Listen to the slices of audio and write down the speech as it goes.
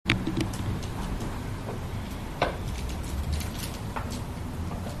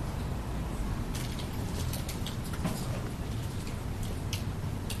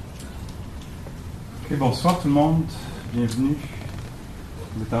Ok, bonsoir tout le monde, bienvenue.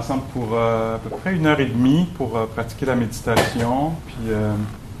 On est ensemble pour à peu près 1h30 pour pratiquer la méditation, puis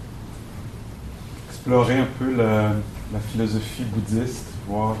explorer un peu la philosophie bouddhiste,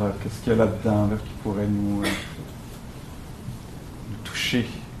 voir qu'est-ce qu'il y a là-dedans là, qui pourrait nous toucher,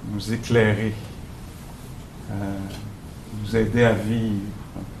 nous éclairer, nous aider à vivre,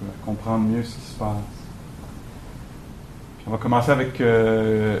 un peu, à comprendre mieux ce qui se passe. Puis on va commencer avec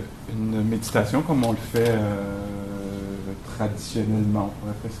une méditation comme on le fait traditionnellement, on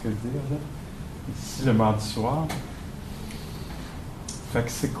pourrait presque dire, là, ici le mardi soir. Fait que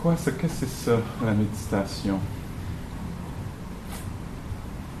c'est quoi ça? Qu'est-ce que c'est ça, la méditation?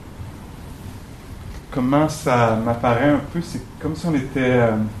 Comment ça m'apparaît un peu? C'est comme si on était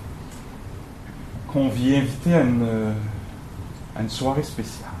conviés, invités à une soirée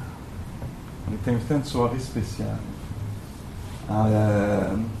spéciale. On était invités à une soirée spéciale, à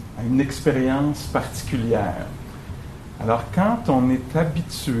une expérience particulière. Alors, quand on est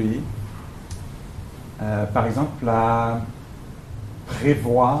habitué, par exemple, à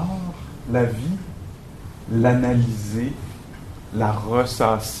prévoir la vie, l'analyser, la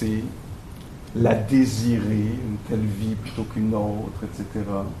ressasser, la désirer, une telle vie plutôt qu'une autre, etc.,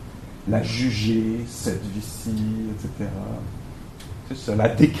 la juger, cette vie-ci, etc., c'est ça, la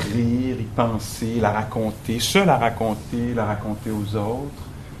décrire, y penser, la raconter, la raconter aux autres.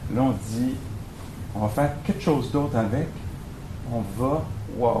 Là, on dit, on va faire quelque chose d'autre avec, on va,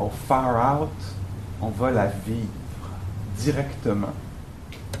 far out, on va la vivre directement.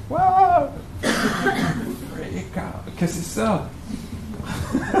 Wow! Qu'est-ce que c'est ça?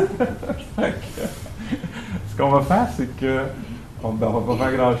 Ce qu'on va faire, c'est que on va pas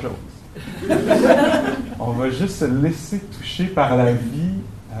faire grand-chose. On va juste se laisser toucher par la vie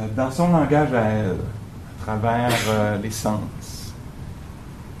dans son langage à elle, à travers les sens,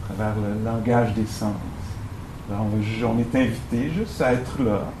 à travers le langage des sens. Alors on est invité juste à être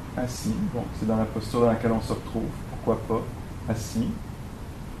là, assis. Bon, c'est dans la posture dans laquelle on se retrouve, pourquoi pas, assis.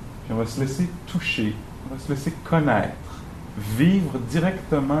 Puis on va se laisser toucher, on va se laisser connaître, vivre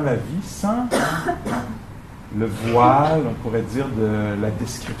directement la vie sans le voile, on pourrait dire, de la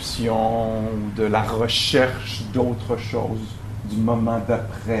description ou de la recherche d'autre chose, du moment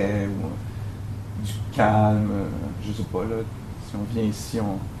d'après ou du calme. Je sais pas, là, si on vient ici,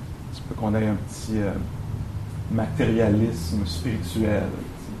 c'est peut qu'on ait un petit matérialisme spirituel.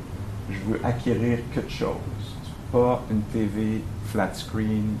 Je veux acquérir quelque chose, pas une TV flat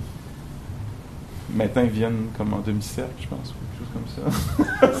screen. Maintenant, ils viennent comme en demi-cercle, je pense, ou quelque chose comme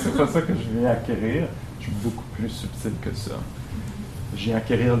ça. C'est pas ça que je viens acquérir. Je suis beaucoup plus subtil que ça. Je viens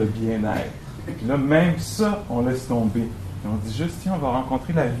acquérir le bien-être. Et puis là, même ça, on laisse tomber. Et on dit juste, tiens, on va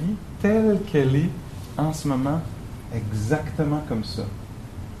rencontrer la vie telle qu'elle est en ce moment, exactement comme ça.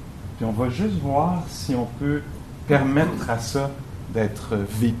 Puis on va juste voir si on peut permettre à ça d'être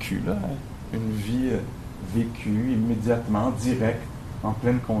vécu, là, hein? Une vie vécue immédiatement, directe, en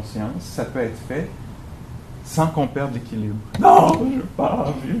pleine conscience. Ça peut être fait sans qu'on perde l'équilibre. Non, je ne veux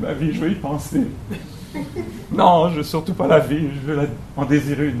pas vivre ma vie, je veux y penser. Non, je veux surtout pas la vivre, je veux en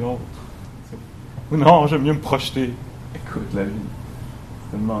désirer une autre. Ou non, j'aime mieux me projeter. Écoute, la vie,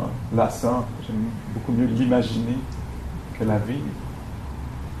 c'est tellement lassant, j'aime beaucoup mieux l'imaginer que la vivre.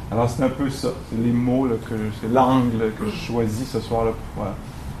 Alors c'est un peu ça, c'est les mots, là, c'est l'angle que je choisis ce soir là,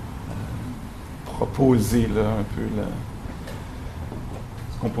 pour proposer là, un peu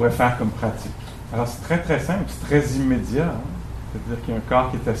ce qu'on pourrait faire comme pratique. Alors c'est très très simple, c'est très immédiat. Hein? C'est-à-dire qu'il y a un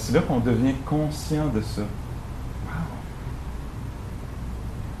corps qui est assis là, qu'on devient conscient de ça. Wow!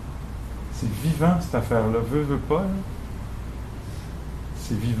 C'est vivant cette affaire-là, veut pas. Là.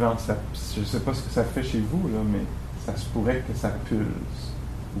 C'est vivant. Ça, je ne sais pas ce que ça fait chez vous, là, mais ça se pourrait que ça pulse,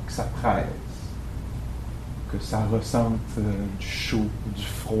 ou que ça presse, que ça ressente du chaud, du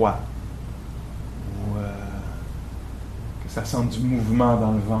froid, ou que ça sente du mouvement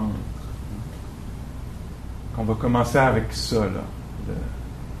dans le ventre. On va commencer avec ça, là,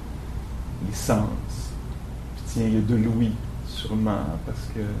 les sens. Puis tiens, il y a de l'ouïe, sûrement, parce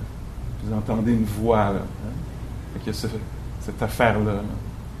que vous entendez une voix, là. Hein? Fait qu'il y a cette affaire-là. Là.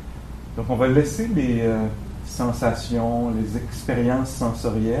 Donc, on va laisser les sensations, les expériences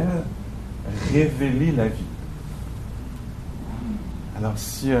sensorielles révéler la vie. Alors,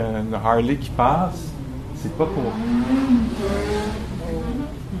 si une Harley qui passe, c'est pas pour...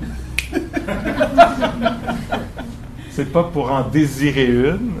 C'est pas pour en désirer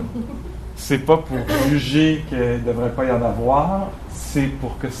une, c'est pas pour juger qu'il ne devrait pas y en avoir, c'est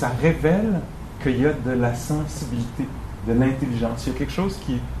pour que ça révèle qu'il y a de la sensibilité, de l'intelligence. Il y a quelque chose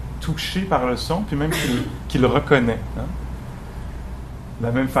qui est touché par le son, puis même qu'il le reconnaît. Hein? De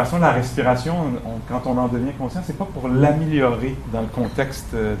la même façon, la respiration, quand on en devient conscient, c'est pas pour l'améliorer dans le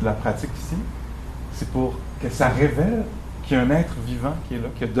contexte de la pratique ici, c'est pour que ça révèle qu'il y a un être vivant qui est là,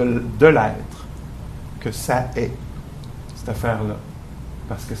 qu'il y a de l'être, que ça est, cette affaire-là,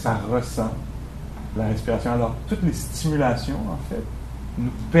 parce que ça ressent la respiration. Alors, toutes les stimulations, en fait, nous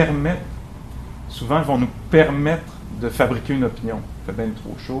permettent, souvent, elles vont nous permettre de fabriquer une opinion. Il fait bien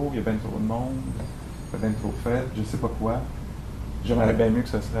trop chaud, il y a bien trop de monde, il fait bien trop fait, je ne sais pas quoi. J'aimerais bien mieux que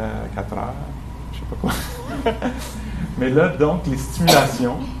ce serait à 4 heures, je ne sais pas quoi. Mais là, donc, les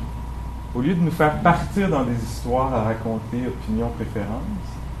stimulations, au lieu de nous faire partir dans des histoires à raconter, opinions,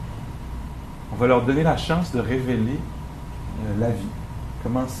 préférences, on va leur donner la chance de révéler la vie.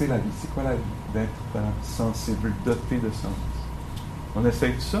 Comment c'est la vie? C'est quoi la vie? D'être sensible, doté de sens. On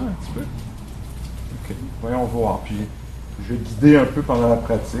essaye tout ça un petit peu? OK. Voyons voir. Puis, je vais guider un peu pendant la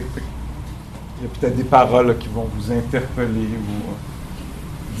pratique. Il y a peut-être des paroles là, qui vont vous interpeller ou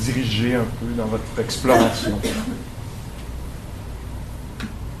diriger un peu dans votre exploration.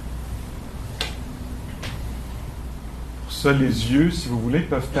 Pour ça, les yeux, si vous voulez,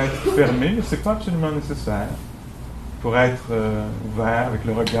 peuvent être fermés, mais ce n'est pas absolument nécessaire. Pour être ouvert avec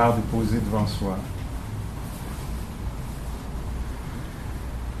le regard déposé devant soi.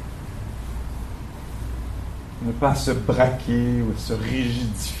 Ne pas se braquer ou se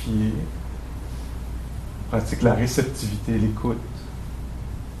rigidifier. On pratique la réceptivité, l'écoute.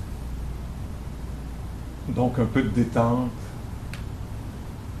 Donc un peu de détente,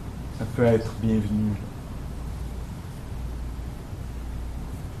 ça peut être bienvenu.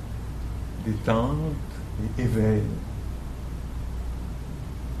 Détente et éveil.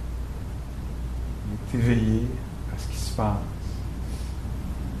 On est éveillé à ce qui se passe.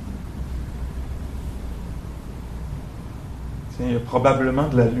 Tiens, il y a probablement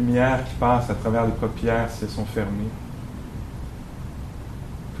de la lumière qui passe à travers les paupières si elles sont fermées.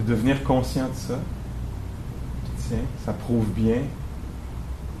 On peut devenir conscient de ça. Puis tiens, ça prouve bien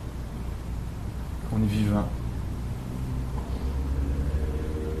qu'on est vivant.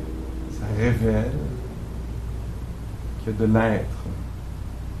 Ça révèle qu'il y a de l'être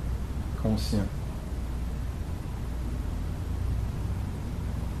conscient.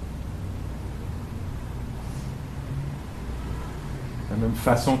 De la même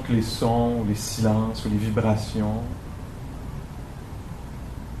façon que les sons, ou les silences, ou les vibrations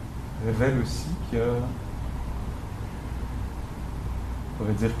révèlent aussi qu'il y a, on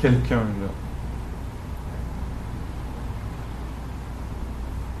pourrait dire, quelqu'un là.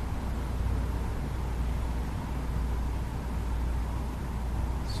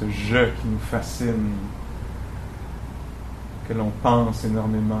 Ce je qui nous fascine, que l'on pense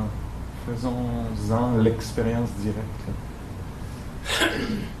énormément. Faisons-en l'expérience directe.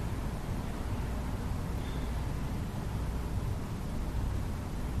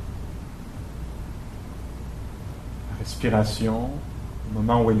 La respiration, au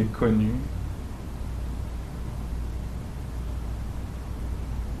moment où elle est connue,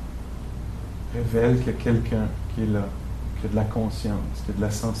 révèle qu'il y a quelqu'un qui est là. Qu'il y a de la conscience, qu'il y a de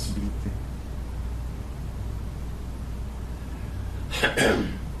la sensibilité.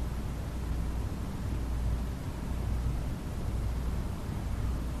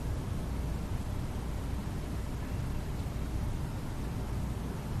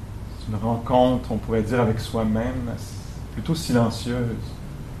 C'est une rencontre, on pourrait dire, avec soi-même, plutôt silencieuse.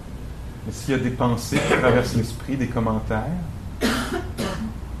 Mais s'il y a des pensées qui traversent l'esprit, des commentaires,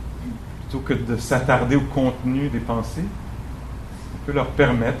 plutôt que de s'attarder au contenu des pensées, on peut leur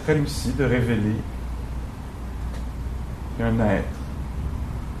permettre, elles aussi, de révéler qu'il y a un être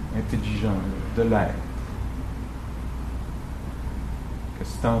intelligent, de l'être, que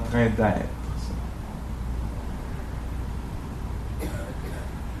c'est en train d'être.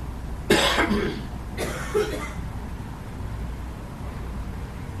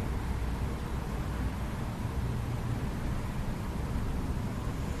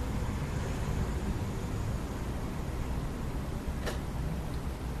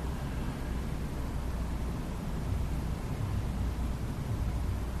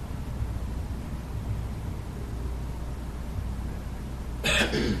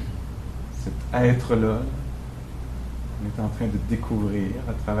 Cet être-là, on est en train de découvrir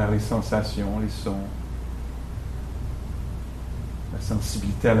à travers les sensations, les sons, la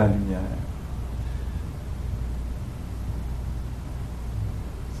sensibilité à la lumière.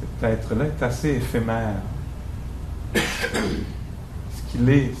 Cet être-là est assez éphémère. Ce qu'il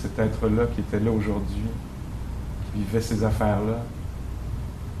est, cet être-là qui était là aujourd'hui, qui vivait ces affaires-là,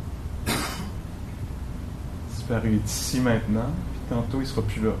 disparu, il est ici maintenant, puis tantôt il ne sera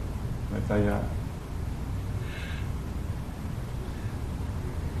plus là, il va être ailleurs.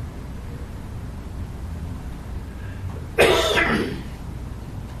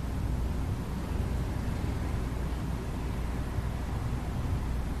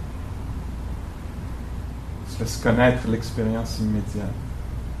 Laisse connaître l'expérience immédiate.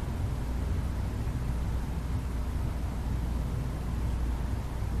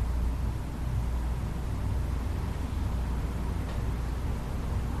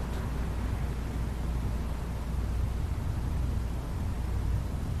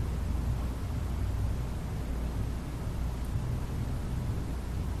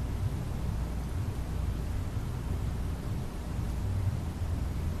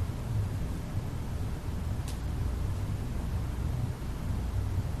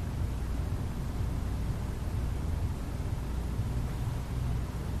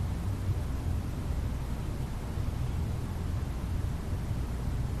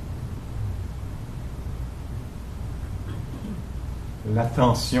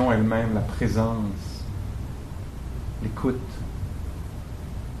 L'attention elle-même, la présence, l'écoute,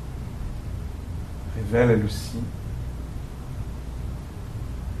 révèle elle aussi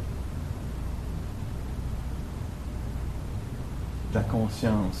de la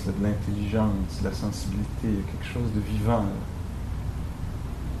conscience, de l'intelligence, de la sensibilité, il y a quelque chose de vivant là.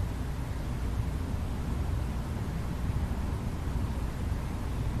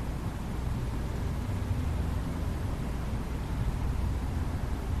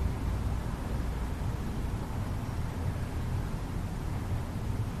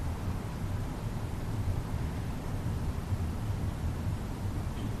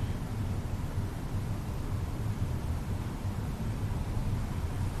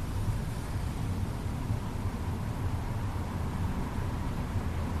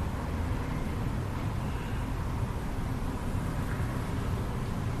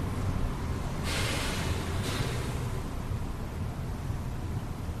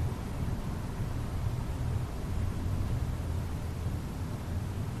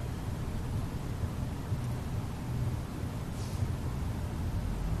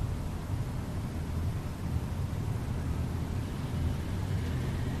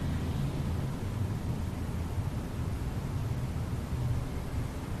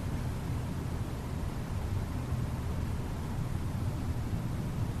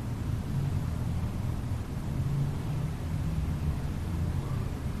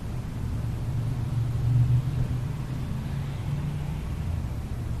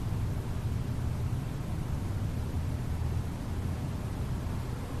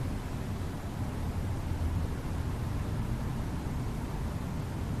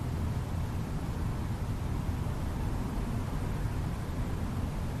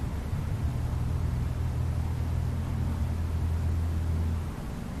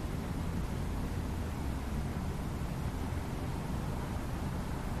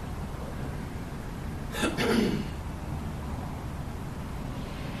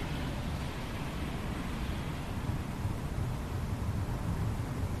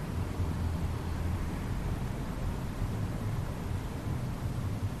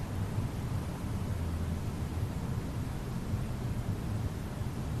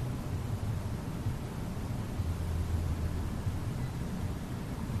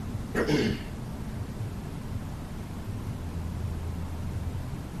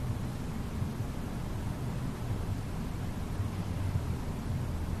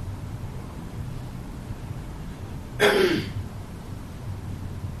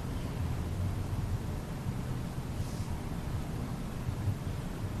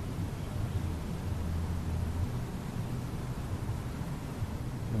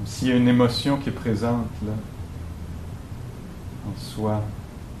 Donc, s'il y a une émotion qui est présente là, en soi,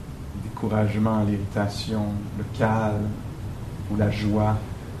 le découragement, l'irritation, le calme ou la joie,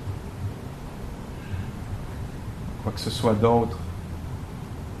 quoi que ce soit d'autre,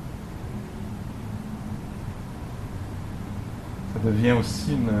 ça devient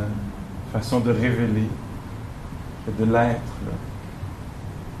aussi une façon de révéler et de l'être là.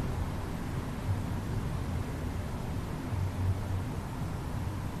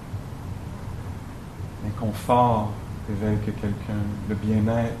 L'inconfort révèle que quelqu'un, le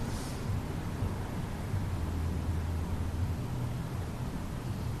bien-être.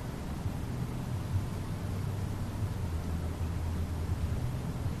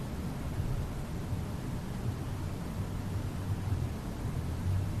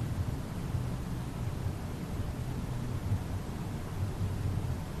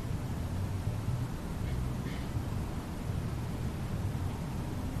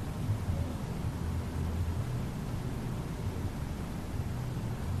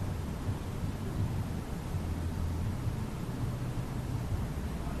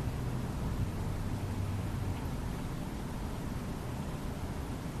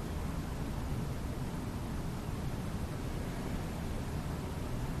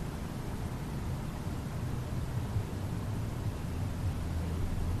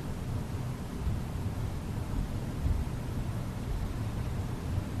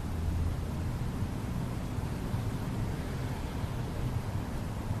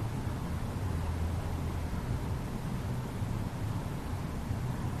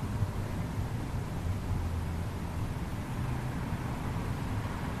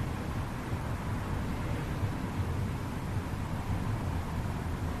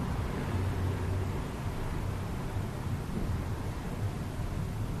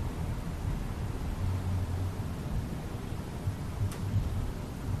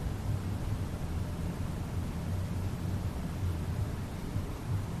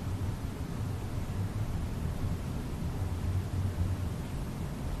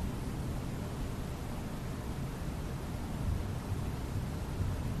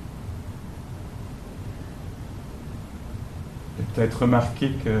 avez peut-être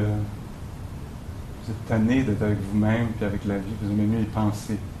remarqué que vous êtes tanné d'être avec vous-même puis avec la vie, vous aimez mieux y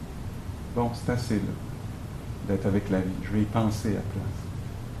penser. Bon, c'est assez là, d'être avec la vie. Je vais y penser à la place.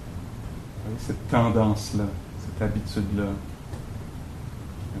 Vous voyez, cette tendance-là, cette habitude-là,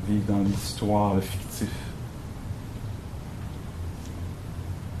 à vivre dans l'histoire, le fictif.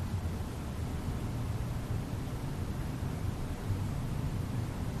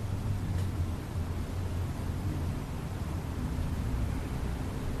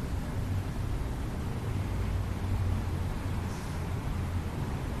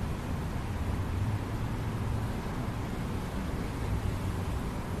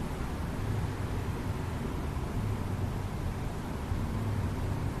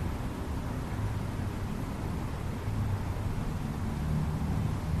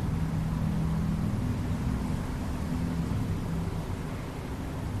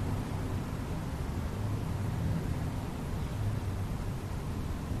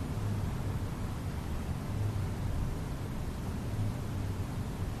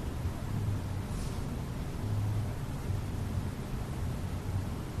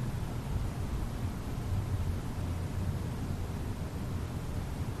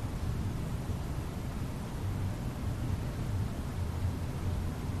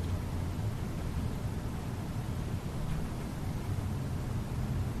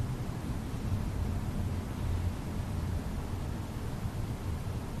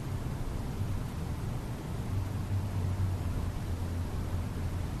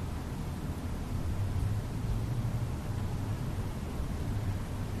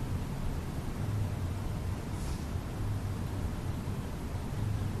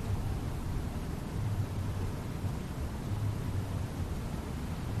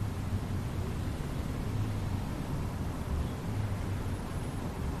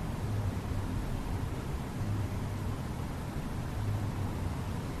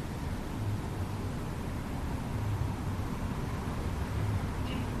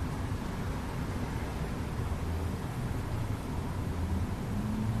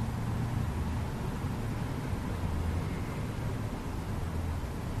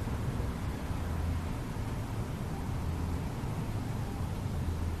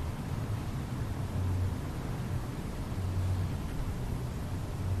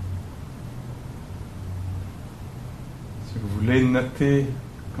 Si vous voulez noter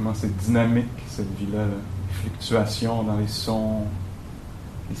comment c'est dynamique, cette vie-là, là. Les fluctuations dans les sons,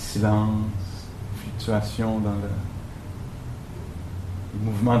 les silences, les fluctuations dans le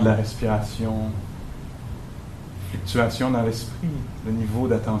mouvement de la respiration, les fluctuations dans l'esprit, le niveau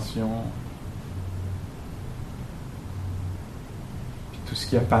d'attention, puis tout ce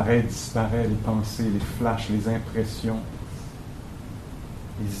qui apparaît, disparaît, les pensées, les flashs, les impressions,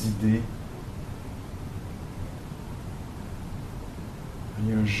 les idées. Il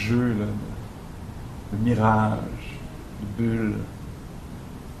y a un jeu là, de mirages, de bulles.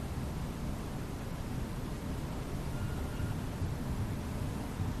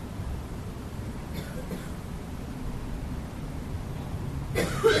 Une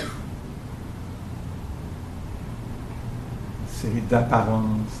série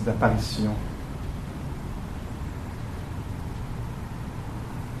d'apparences, d'apparitions.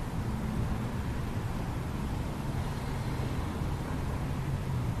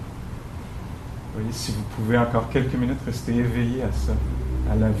 Vous voyez, si vous pouvez encore quelques minutes rester éveillé à ça,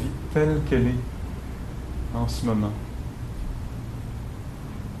 à la vie telle qu'elle est en ce moment,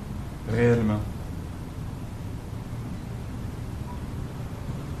 réellement.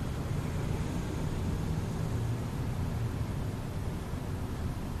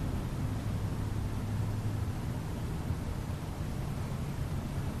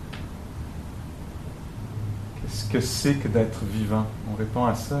 Qu'est-ce que c'est que d'être vivant? On répond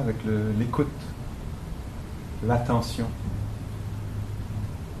à ça avec l'écoute. L'attention.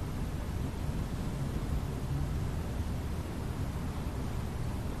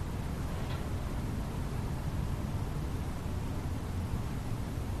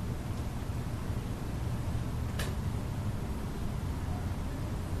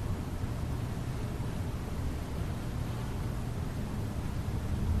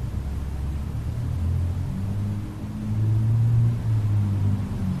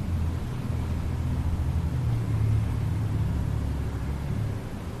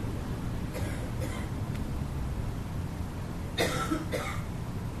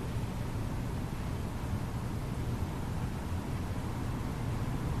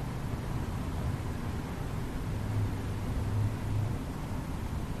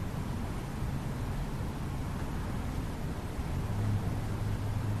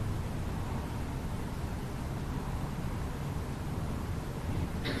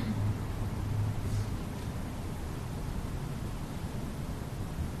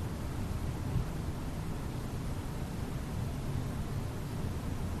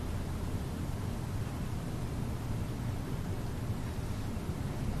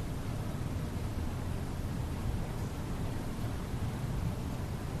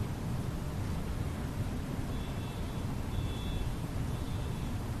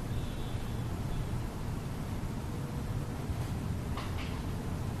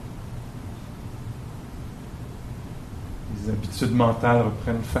 Les habitudes mentales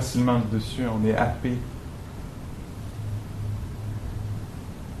reprennent facilement le dessus, on est happé,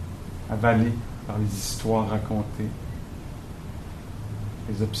 avalé par les histoires racontées,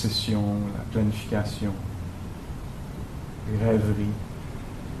 les obsessions, la planification, les rêveries.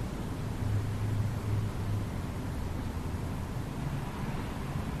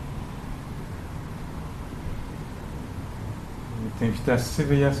 On est invité à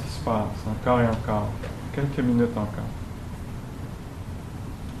s'éveiller à ce qui se passe, encore et encore, quelques minutes encore.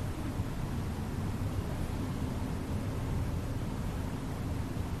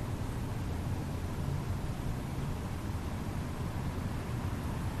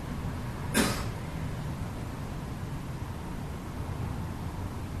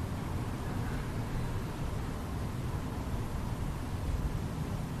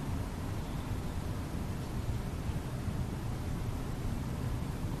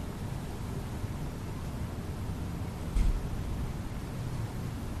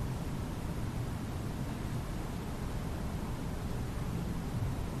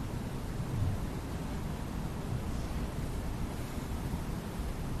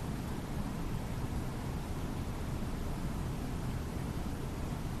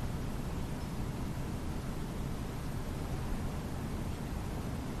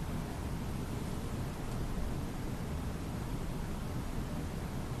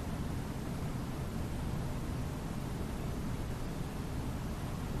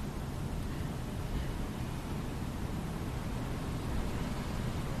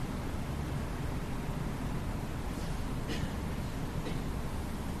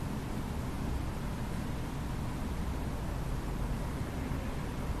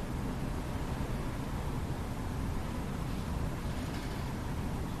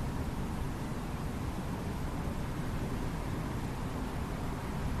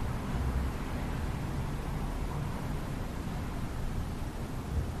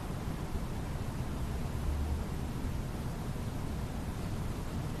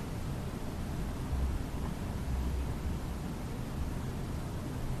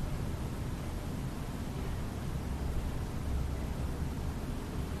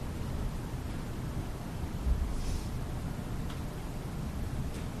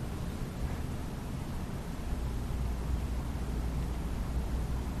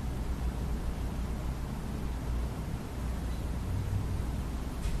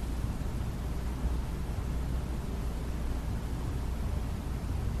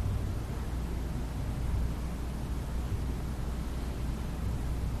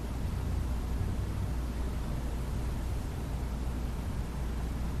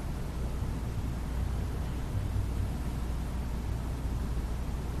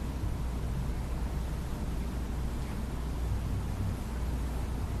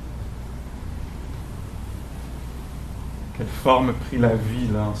 Quelle forme a pris la vie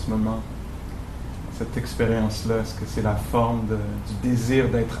là en ce moment, cette expérience-là? Est-ce que c'est la forme du désir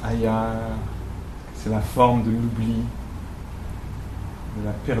d'être ailleurs? Est-ce que c'est la forme de l'oubli, de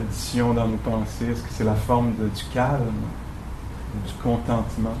la perdition dans nos pensées? Est-ce que c'est la forme du calme, du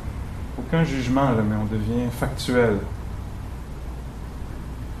contentement? Aucun jugement là, mais on devient factuel.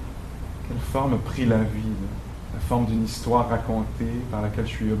 Quelle forme a pris la vie là? La forme d'une histoire racontée par laquelle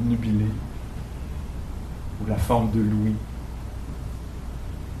je suis obnubilé, ou la forme de l'ouïe?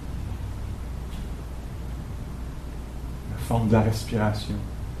 La forme de la respiration.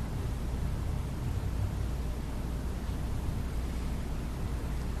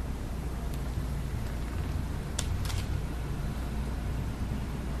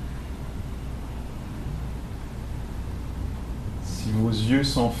 Si vos yeux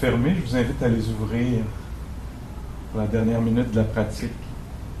sont fermés, je vous invite à les ouvrir pour la dernière minute de la pratique.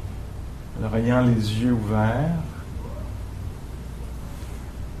 Alors, ayant les yeux ouverts,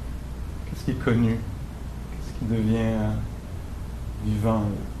 qu'est-ce qui est connu? Qu'est-ce qui devient vivant?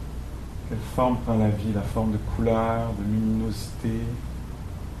 Quelle forme prend la vie? La forme de couleur, de luminosité,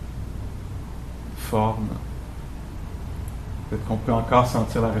 de forme. Peut-être qu'on peut encore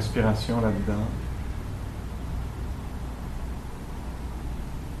sentir la respiration là-dedans.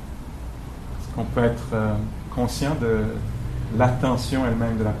 Est-ce qu'on peut être conscient de l'attention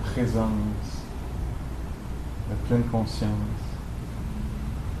elle-même, de la présence, de la pleine conscience?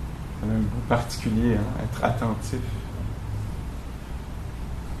 Ça a un goût particulier, hein, être attentif,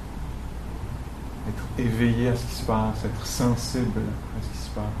 être éveillé à ce qui se passe, être sensible à ce qui se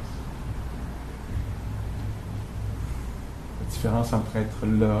passe. La différence entre être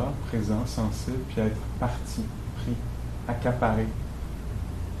là, présent, sensible, puis être parti, pris, accaparé,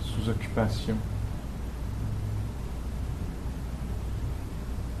 sous occupation.